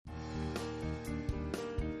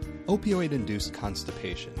Opioid-induced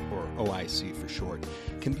constipation, or OIC for short,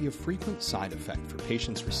 can be a frequent side effect for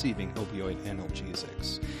patients receiving opioid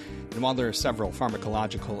analgesics. And while there are several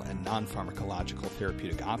pharmacological and non-pharmacological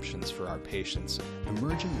therapeutic options for our patients,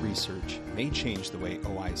 emerging research may change the way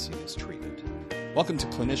OIC is treated. Welcome to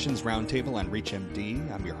Clinicians Roundtable on ReachMD.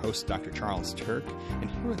 I'm your host, Dr. Charles Turk, and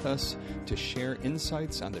here with us to share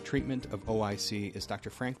insights on the treatment of OIC is Dr.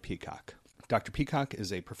 Frank Peacock. Dr. Peacock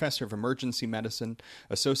is a professor of emergency medicine,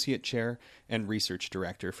 associate chair, and research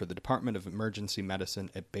director for the Department of Emergency Medicine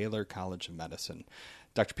at Baylor College of Medicine.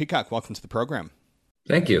 Dr. Peacock, welcome to the program.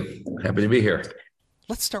 Thank you. Happy to be here.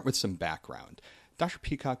 Let's start with some background. Dr.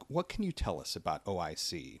 Peacock, what can you tell us about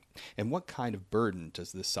OIC, and what kind of burden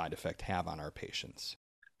does this side effect have on our patients?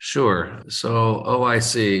 Sure. So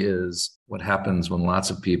OIC is what happens when lots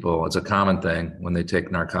of people, it's a common thing when they take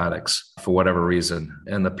narcotics for whatever reason.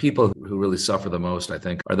 And the people who really suffer the most, I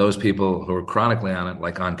think, are those people who are chronically on it,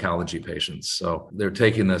 like oncology patients. So they're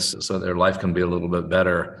taking this so their life can be a little bit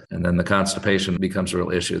better. And then the constipation becomes a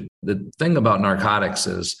real issue. The thing about narcotics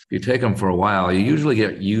is if you take them for a while, you usually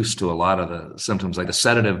get used to a lot of the symptoms, like the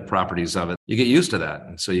sedative properties of it. You get used to that,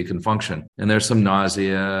 and so you can function. And there's some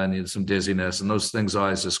nausea and some dizziness, and those things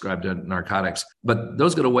always described in narcotics. But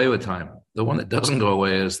those get away with time. The one that doesn't go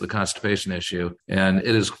away is the constipation issue, and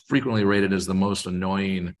it is frequently rated as the most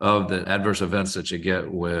annoying of the adverse events that you get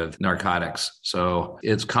with narcotics. So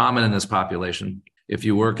it's common in this population. If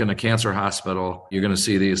you work in a cancer hospital, you're going to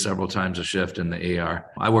see these several times a shift in the ER.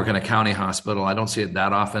 I work in a county hospital. I don't see it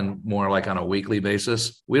that often, more like on a weekly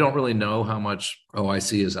basis. We don't really know how much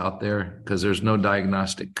OIC is out there because there's no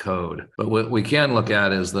diagnostic code. But what we can look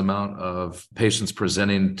at is the amount of patients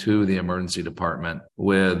presenting to the emergency department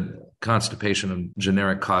with constipation and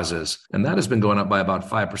generic causes. And that has been going up by about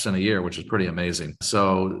 5% a year, which is pretty amazing.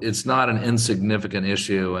 So it's not an insignificant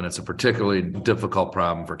issue, and it's a particularly difficult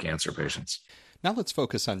problem for cancer patients. Now let's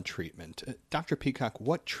focus on treatment. Dr. Peacock,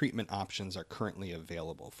 what treatment options are currently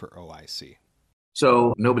available for OIC?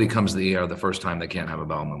 So nobody comes to the ER the first time they can't have a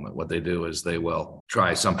bowel movement. What they do is they will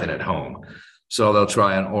try something at home. So they'll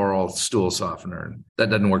try an oral stool softener. That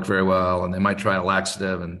doesn't work very well. And they might try a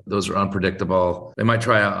laxative, and those are unpredictable. They might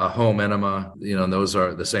try a home enema, and those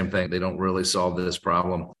are the same thing. They don't really solve this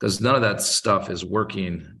problem because none of that stuff is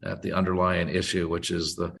working at the underlying issue, which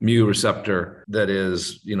is the mu receptor that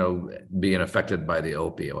is, being affected by the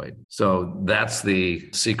opioid. So that's the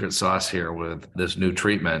secret sauce here with this new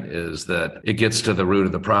treatment, is that it gets to the root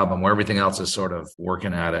of the problem where everything else is sort of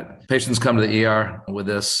working at it. Patients come to the ER with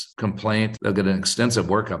this complaint. They'll get an extensive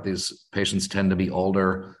workup. These patients tend to be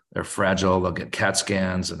older. They're fragile. They'll get CAT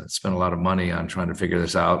scans and spend a lot of money on trying to figure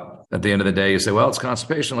this out. At the end of the day, you say, well, it's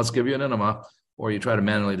constipation. Let's give you an enema. Or you try to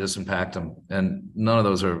manually disimpact them. And none of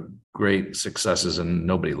those are great successes, and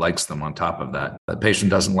nobody likes them on top of that. The patient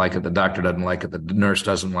doesn't like it. The doctor doesn't like it. The nurse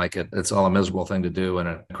doesn't like it. It's all a miserable thing to do in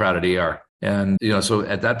a crowded ER. And, so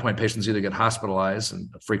at that point, patients either get hospitalized, and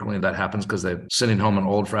frequently that happens because they're sitting home. An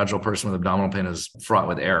old, fragile person with abdominal pain is fraught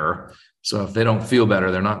with error. So if they don't feel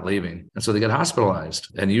better, they're not leaving. And so they get hospitalized,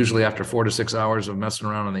 and usually after 4 to 6 hours of messing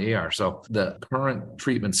around in the ER. So the current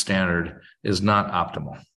treatment standard is not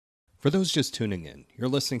optimal. For those just tuning in, you're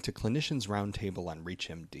listening to Clinicians Roundtable on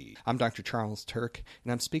ReachMD. I'm Dr. Charles Turk,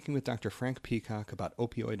 and I'm speaking with Dr. Frank Peacock about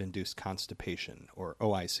opioid-induced constipation, or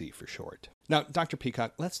OIC for short. Now, Dr.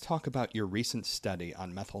 Peacock, let's talk about your recent study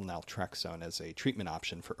on methyl naltrexone as a treatment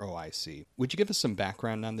option for OIC. Would you give us some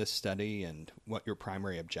background on this study and what your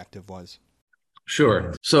primary objective was?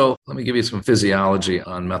 Sure. So let me give you some physiology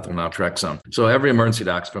on methyl naltrexone. So every emergency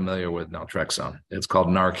doc's familiar with naltrexone. It's called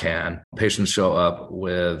Narcan. Patients show up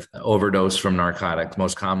with overdose from narcotics,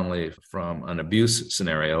 most commonly from an abuse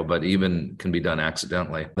scenario, but even can be done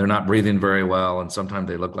accidentally. They're not breathing very well, and sometimes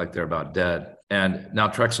they look like they're about dead. And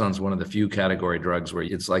naltrexone is one of the few category drugs where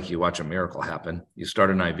it's like you watch a miracle happen. You start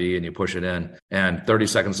an IV and you push it in, and 30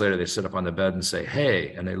 seconds later, they sit up on the bed and say,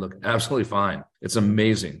 hey, and they look absolutely fine. It's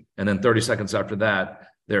amazing. And then 30 seconds after that,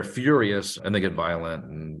 they're furious and they get violent,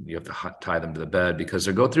 and you have to tie them to the bed because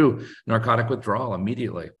they go through narcotic withdrawal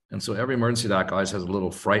immediately. And so every emergency doc always has a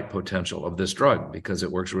little fright potential of this drug because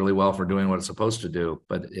it works really well for doing what it's supposed to do,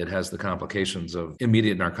 but it has the complications of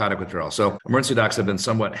immediate narcotic withdrawal. So emergency docs have been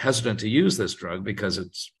somewhat hesitant to use this drug because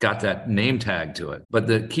it's got that name tag to it. But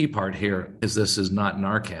the key part here is this is not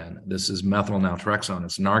Narcan. This is methyl naltrexone.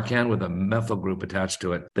 It's Narcan with a methyl group attached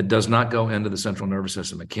to it that does not go into the central nervous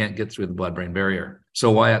system. It can't get through the blood-brain barrier.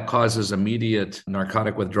 So while it causes immediate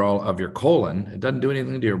narcotic withdrawal of your colon, it doesn't do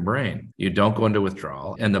anything to your brain. You don't go into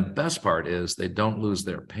withdrawal. And the best part is they don't lose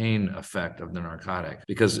their pain effect of the narcotic,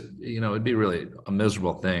 because, it'd be really a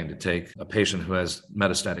miserable thing to take a patient who has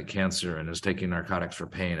metastatic cancer and is taking narcotics for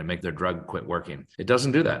pain and make their drug quit working. It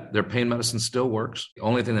doesn't do that. Their pain medicine still works. The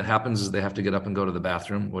only thing that happens is they have to get up and go to the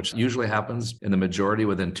bathroom, which usually happens in the majority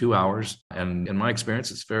within 2 hours. And in my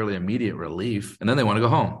experience, it's fairly immediate relief. And then they want to go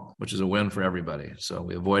home, which is a win for everybody. So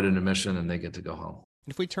we avoid an admission and they get to go home.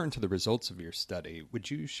 If we turn to the results of your study,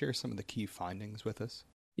 would you share some of the key findings with us?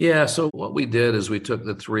 Yeah, so what we did is we took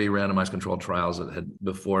the 3 randomized controlled trials that had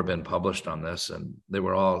before been published on this, and they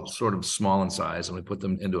were all sort of small in size, and we put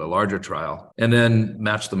them into a larger trial and then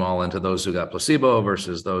matched them all into those who got placebo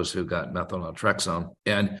versus those who got methyl-naltrexone.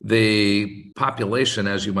 And the population,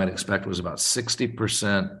 as you might expect, was about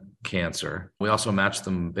 60% cancer. We also matched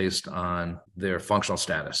them based on their functional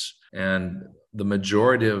status. And the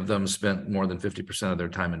majority of them spent more than 50% of their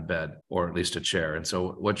time in bed, or at least a chair. And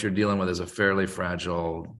so what you're dealing with is a fairly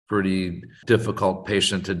fragile, pretty difficult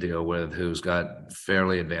patient to deal with who's got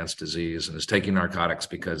fairly advanced disease and is taking narcotics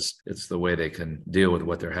because it's the way they can deal with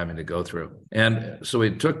what they're having to go through. And so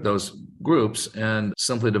we took those groups and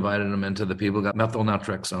simply divided them into the people who got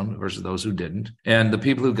methyl-naltrexone versus those who didn't. And the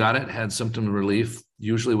people who got it had symptom relief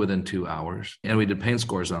usually within 2 hours. And we did pain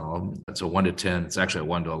scores on all of them. It's a 1 to 10. It's actually a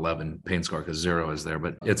 1 to 11 pain score because 0 is there,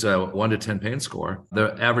 but it's a 1 to 10 pain score.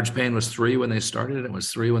 The average pain was 3 when they started, and it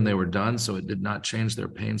was 3 when they were done. So it did not change their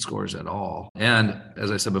pain scores at all. And as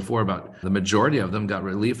I said before, about the majority of them got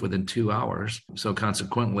relief within 2 hours. So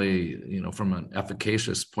consequently, from an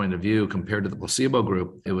efficacious point of view, compared to the placebo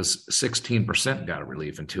group, it was 16% got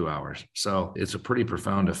relief in 2 hours. So it's a pretty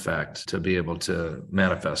profound effect to be able to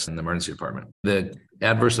manifest in the emergency department. The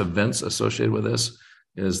adverse events associated with this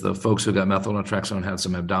is the folks who got methyl-naltrexone had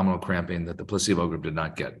some abdominal cramping that the placebo group did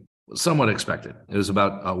not get. Somewhat expected. It was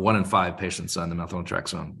about 1 in 5 patients on the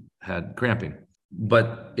methyl-naltrexone had cramping.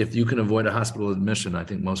 But if you can avoid a hospital admission, I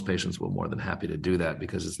think most patients will more than happy to do that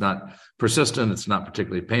because it's not persistent. It's not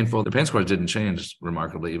particularly painful. The pain scores didn't change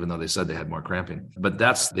remarkably, even though they said they had more cramping. But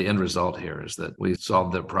that's the end result here, is that we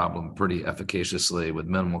solved the problem pretty efficaciously with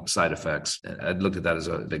minimal side effects. I'd look at that as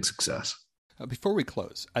a big success. Before we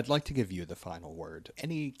close, I'd like to give you the final word.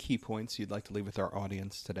 Any key points you'd like to leave with our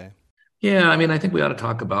audience today? Yeah, I think we ought to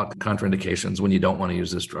talk about contraindications when you don't want to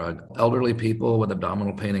use this drug. Elderly people with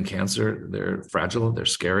abdominal pain and cancer, they're fragile, they're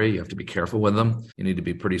scary. You have to be careful with them. You need to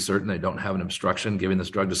be pretty certain they don't have an obstruction. Giving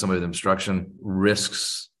this drug to somebody with obstruction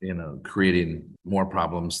risks, creating more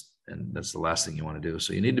problems. And that's the last thing you want to do.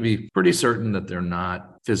 So you need to be pretty certain that they're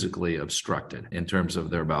not physically obstructed in terms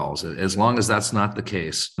of their bowels. As long as that's not the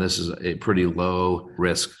case, this is a pretty low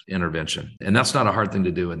risk intervention. And that's not a hard thing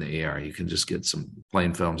to do in the ER. You can just get some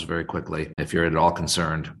plain films very quickly if you're at all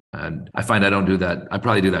concerned. And I find I don't do that. I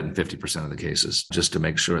probably do that in 50% of the cases just to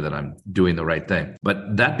make sure that I'm doing the right thing.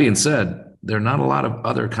 But that being said, there are not a lot of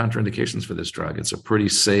other contraindications for this drug. It's a pretty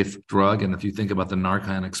safe drug. And if you think about the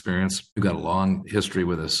Narcan experience, we've got a long history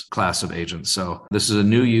with this class of agents. So this is a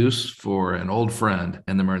new use for an old friend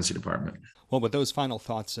in the emergency department. Well, with those final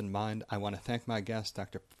thoughts in mind, I want to thank my guest,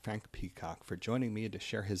 Dr. Frank Peacock, for joining me to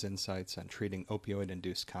share his insights on treating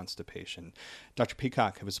opioid-induced constipation. Dr.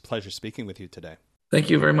 Peacock, it was a pleasure speaking with you today. Thank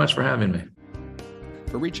you very much for having me.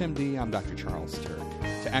 For ReachMD, I'm Dr. Charles Turk.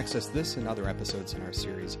 To access this and other episodes in our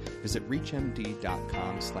series, visit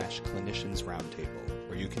reachmd.com/cliniciansroundtable,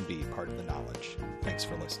 where you can be part of the knowledge. Thanks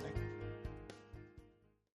for listening.